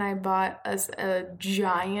once, and I bought us a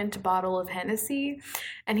giant bottle of Hennessy,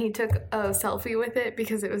 and he took a selfie with it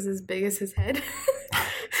because it was as big as his head.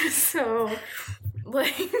 So,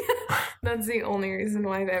 like, that's the only reason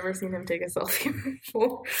why I've ever seen him take a selfie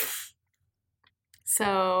before.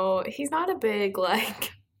 So, he's not a big,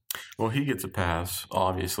 like, Well, he gets a pass,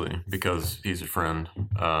 obviously, because he's a friend.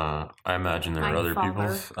 I imagine there are My other people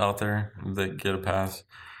father. out there that get a pass,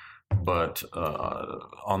 but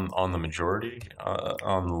on the majority,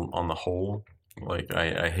 on the whole, like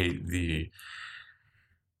I hate the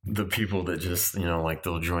people that just like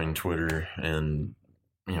they'll join Twitter and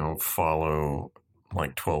follow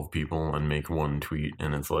like 12 people and make one tweet,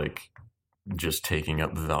 and it's like just taking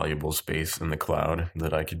up valuable space in the cloud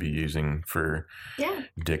that I could be using for Yeah.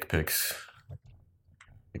 dick pics.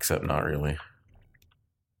 Except not really.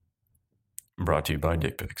 Brought to you by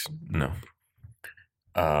Dick Pics. No.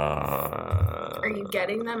 Are you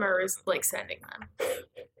getting them or is like sending them?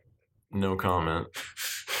 No comment.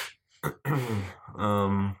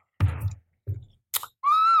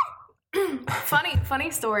 Funny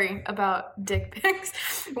story about dick pics.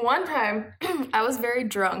 One time I was very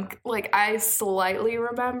drunk. Like I slightly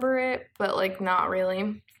remember it, but like not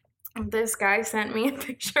really. This guy sent me a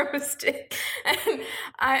picture of a stick, and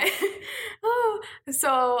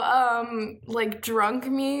like drunk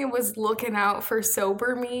me was looking out for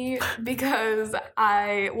sober me because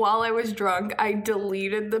while I was drunk, I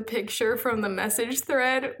deleted the picture from the message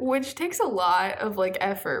thread, which takes a lot of like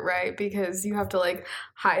effort, right? Because you have to like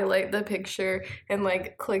highlight the picture and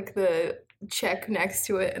like click the check next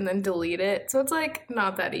to it and then delete it. So it's like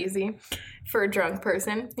not that easy for a drunk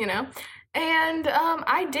person, you know? And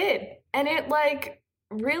I did. And it like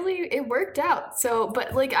really it worked out. So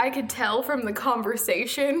but like I could tell from the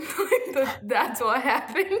conversation that's what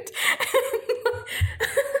happened.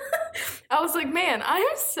 I was like, man, I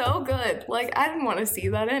am so good. Like I didn't want to see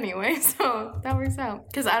that anyway. So that works out.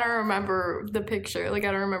 Because I don't remember the picture. Like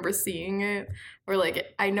I don't remember seeing it. Or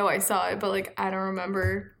like I know I saw it, but like I don't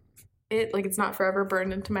remember it. Like it's not forever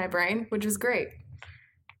burned into my brain, which is great.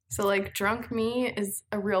 So like drunk me is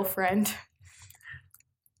a real friend.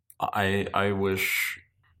 I wish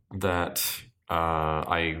that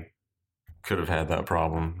I could have had that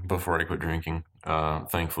problem before I quit drinking.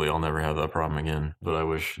 Thankfully, I'll never have that problem again. But I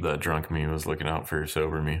wish that drunk me was looking out for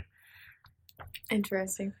sober me.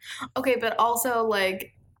 Interesting. Okay, but also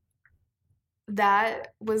like that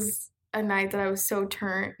was a night that I was so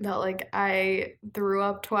turned that like I threw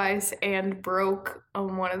up twice and broke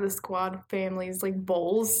one of the squad family's like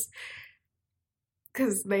bowls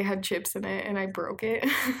because they had chips in it and I broke it.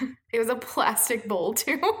 It was a plastic bowl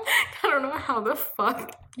too. I don't know how the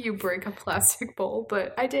fuck you break a plastic bowl,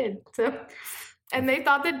 but I did. So, and they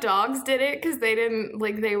thought the dogs did it because they didn't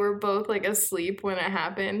like they were both like asleep when it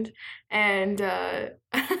happened, and they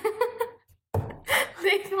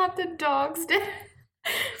thought the dogs did.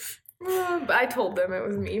 I told them it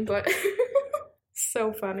was me, but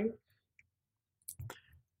so funny.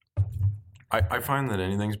 I find that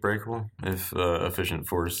anything's breakable if efficient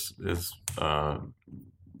force is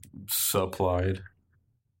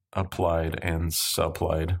applied, and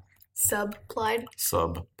supplied. Subplied.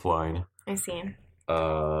 I see.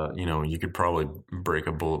 You could probably break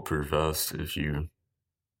a bulletproof vest if you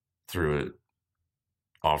threw it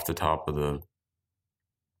off the top of the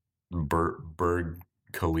Burj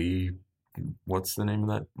Khalifa. What's the name of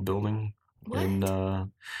that building in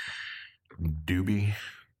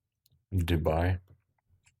Dubai?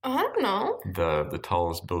 I don't know. The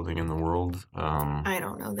tallest building in the world. I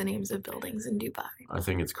don't know the names of buildings in Dubai. I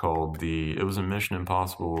think it's called it was a Mission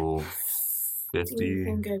Impossible 50. Do you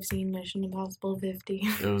think I've seen Mission Impossible 50?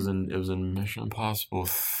 It was in Mission Impossible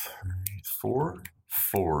 4?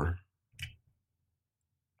 4.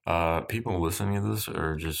 People listening to this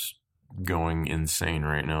are just going insane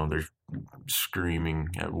right now. They're screaming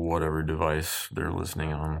at whatever device they're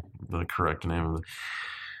listening on. The correct name of it.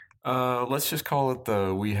 Let's just call it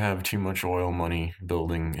the "we have too much oil money"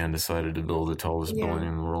 building and decided to build the tallest building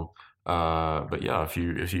in the world. But yeah, if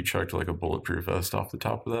you chucked like a bulletproof vest off the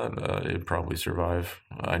top of that, it'd probably survive.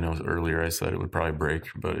 I know earlier I said it would probably break,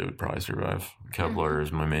 but it would probably survive. Kevlar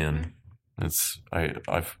is my man.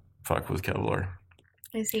 I fuck with Kevlar.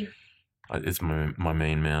 I see. It's my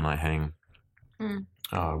main man. I hang.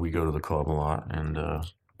 We go to the club a lot, and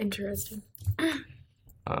interesting.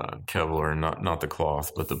 Kevlar, not the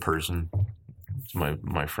cloth, but the person. It's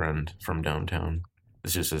my friend from downtown.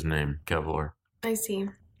 It's just his name, Kevlar. I see.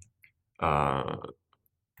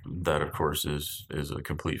 That of course is a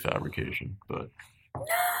complete fabrication, but no.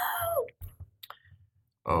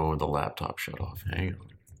 Oh, the laptop shut off. Hang on.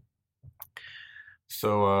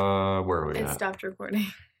 So, where are we It at? stopped recording.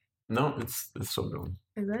 No, it's still going.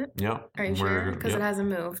 Is it? Yep. Are you sure? Because it hasn't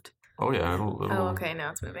moved. Oh yeah, it'll Oh, okay.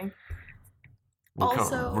 Now it's moving.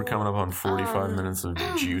 we're coming up on 45 minutes of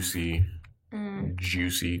juicy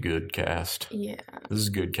good cast. Yeah, This is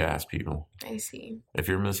good cast, people. I see. If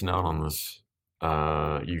you're missing out on this,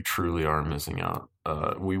 you truly are missing out.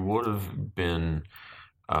 We would have been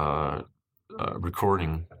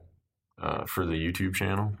recording for the YouTube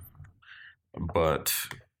channel, but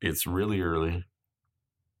it's really early.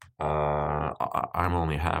 I'm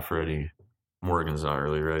only half ready. Morgan's not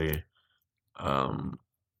really ready.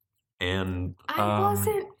 And I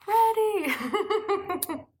wasn't ready.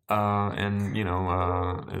 and you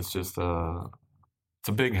know, it's just it's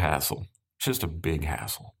a big hassle. It's just a big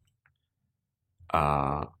hassle.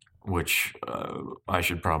 Which I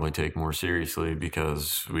should probably take more seriously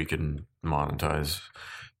because we can monetize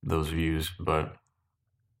those views, but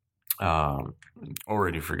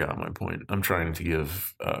already forgot my point. I'm trying to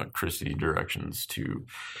give Christy directions to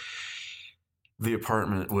the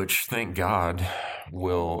apartment, which thank God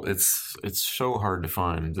it's so hard to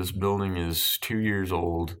find. This building is 2 years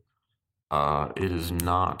old. It is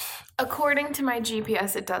not, according to my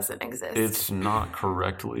GPS, it doesn't exist. it's not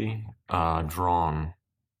correctly drawn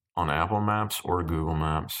on Apple Maps or Google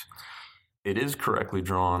Maps. It is correctly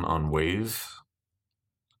drawn on Waze.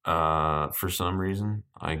 For some reason,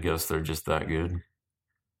 I guess they're just that good.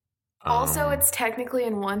 Also, it's technically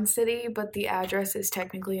in one city, but the address is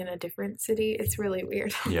technically in a different city. It's really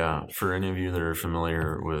weird. Yeah, for any of you that are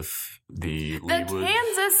familiar with the Leawood,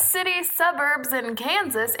 Kansas City suburbs in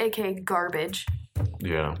Kansas, aka garbage.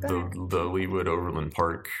 yeah, the Leawood Overland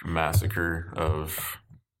Park massacre of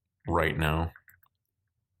right now,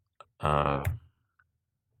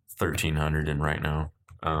 1300 and right now.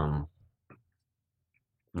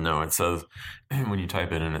 No, it says, when you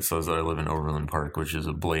type it in, it says that I live in Overland Park, which is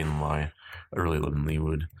a blatant lie. I really live in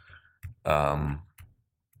Leawood. Gonna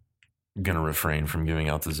refrain from giving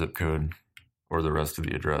out the zip code or the rest of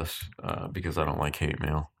the address because I don't like hate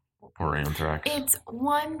mail or anthrax. It's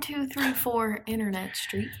 1234 Internet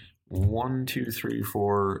Street.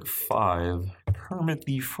 12345 Hermit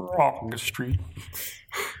the Frog Street.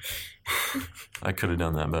 I could have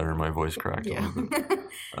done that better. My voice cracked a little bit.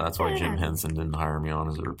 That's why Jim Henson didn't hire me on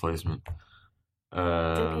as a replacement.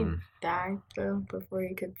 Did he die, though, before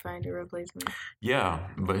he could find a replacement? Yeah,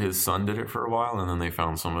 but his son did it for a while, and then they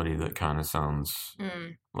found somebody that kind of sounds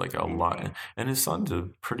like a lot. And his son did a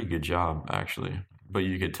pretty good job, actually. But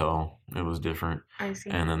you could tell it was different. I see.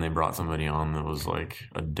 And then they brought somebody on that was like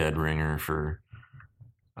a dead ringer for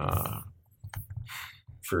the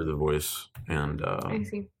voice. And I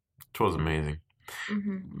see. it was amazing.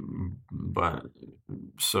 Mm-hmm. But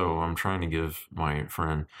so I'm trying to give my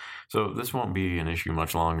friend, so this won't be an issue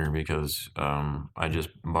much longer because I just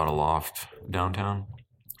bought a loft downtown.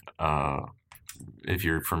 If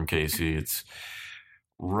you're from KC, it's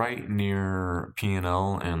right near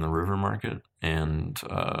P&L and the River Market, and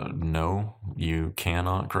no, you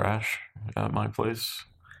cannot crash at my place,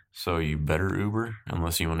 so you better Uber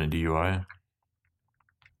unless you want a DUI.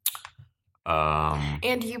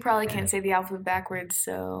 And you probably can't say the alphabet backwards,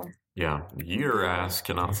 so yeah, your ass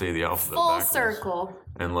cannot say the alphabet full backwards circle.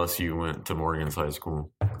 unless you went to Morgan's High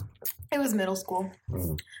School. It was middle school.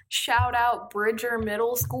 Shout out Bridger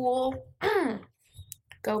Middle School.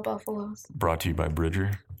 Go Buffaloes. Brought to you by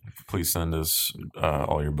Bridger. Please send us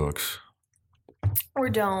all your books. Or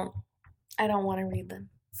don't. I don't want to read them.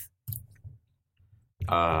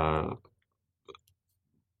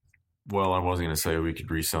 Well, I was going to say we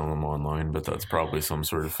could resell them online, but that's probably some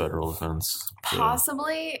sort of federal offense. So.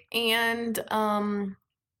 Possibly. And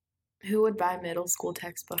who would buy middle school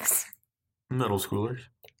textbooks? Middle schoolers.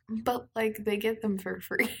 But, like, they get them for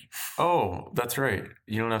free. Oh, that's right.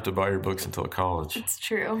 You don't have to buy your books until college. It's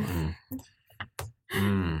true.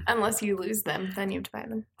 Unless you lose them, then you have to buy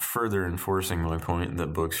them. Further enforcing my point that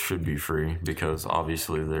books should be free because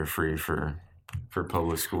obviously they're free for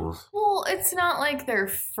public schools. Well, it's not like they're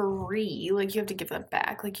free. Like, you have to give them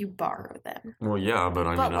back. Like, you borrow them. Well, yeah, but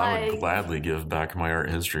I would gladly give back my art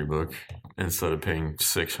history book instead of paying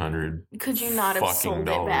 $600. Could you not have sold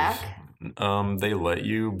it back? They let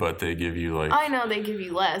you, but they give you like... I know they give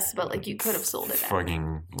you less, but like you could have sold it back.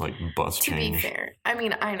 Fucking like bus change. To be fair. I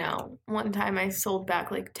mean, I know. One time I sold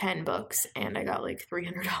back like 10 books and I got like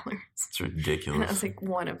 $300. It's ridiculous. And I was like,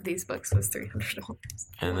 one of these books was $300.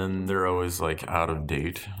 And then they're always like out of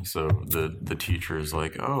date. So the teacher is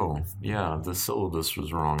like, oh, yeah, the syllabus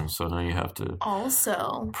was wrong. So now you have to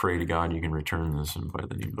also pray to God you can return this and buy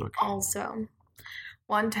the new book. Also,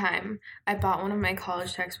 One time, I bought one of my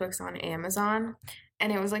college textbooks on Amazon,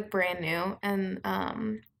 and it was like brand new, and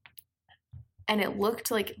it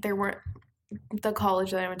looked like there weren't the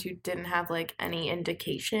college that I went to didn't have like any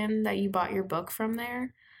indication that you bought your book from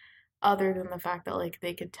there, other than the fact that like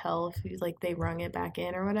they could tell if you like they rung it back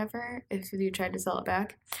in or whatever if you tried to sell it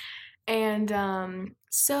back. And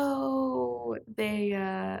so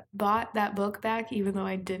they bought that book back, even though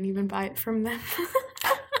I didn't even buy it from them.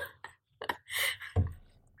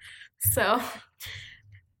 So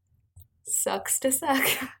sucks to suck.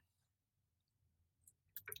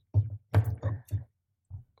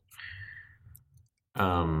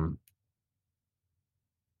 I'm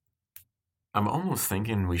almost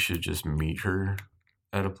thinking we should just meet her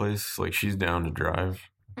at a place. Like, she's down to drive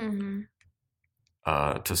Mm-hmm.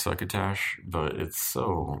 to Succotash, but it's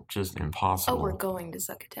so just impossible. Oh, we're going to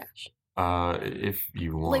Succotash. If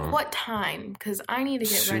you want. Like what time? Because I need to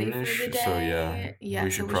get ready for the Soonish, day. so yeah,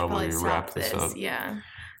 we should probably wrap stop this up. Yeah.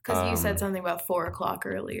 Because you said something about 4 o'clock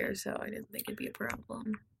earlier, so I didn't think it'd be a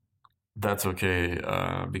problem. That's okay,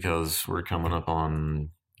 because we're coming up on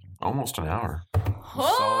almost an hour.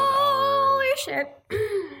 Holy shit.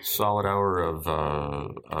 Solid hour of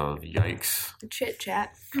yikes. Chit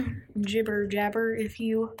chat. Jibber jabber, if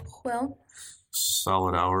you will.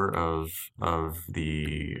 Solid hour of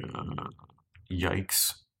the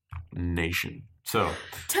yikes nation. So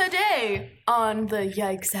today on the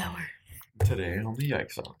Yikes Hour. Today on the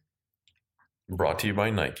Yikes Hour. Brought to you by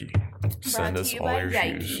Nike. Send us all your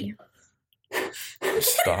shoes.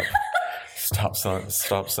 Stop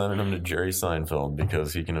sending them to Jerry Seinfeld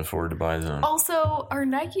because he can afford to buy them. Also, are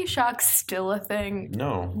Nike Shocks still a thing?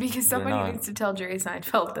 No. Because somebody needs to tell Jerry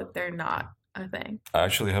Seinfeld that they're not a thing. I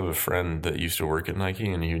actually have a friend that used to work at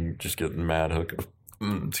Nike, and he would just get mad hookup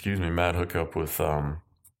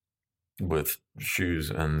with shoes,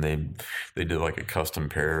 and they did like a custom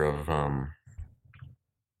pair of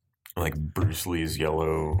like Bruce Lee's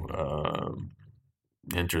yellow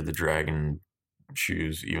Enter the Dragon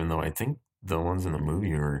shoes, even though I think the ones in the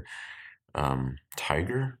movie were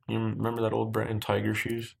Tiger. You remember that old brand, Tiger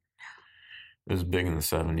shoes? It was big in the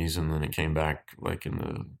 70s, and then it came back like in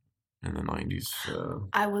the 90s.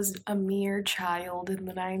 I was a mere child in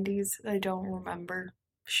the 90s. I don't remember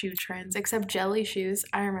shoe trends, except jelly shoes.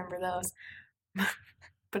 I remember those.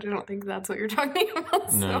 But I don't think that's what you're talking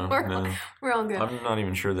about. No, so we're all good. I'm not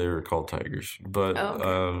even sure they were called Tigers. But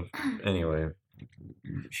anyway,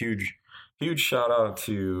 huge shout out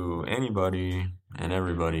to anybody and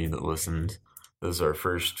everybody that listened. This is our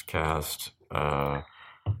first cast.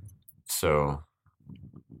 So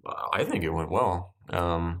I think it went well.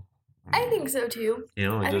 I think so too.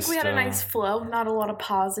 I think we had a nice flow, not a lot of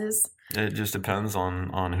pauses. It just depends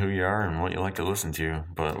on who you are and what you like to listen to.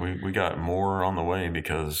 But we got more on the way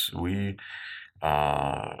because we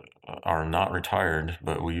are not retired,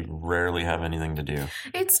 but we rarely have anything to do.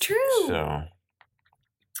 It's true.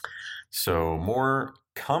 So more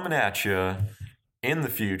coming at you in the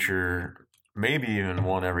future, maybe even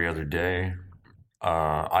one every other day.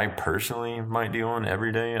 I personally might do one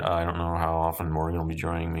every day. I don't know how often Morgan will be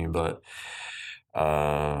joining me, but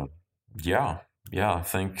yeah.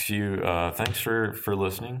 Thanks for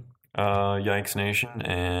listening, Yikes Nation,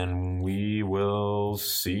 and we will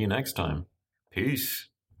see you next time. Peace.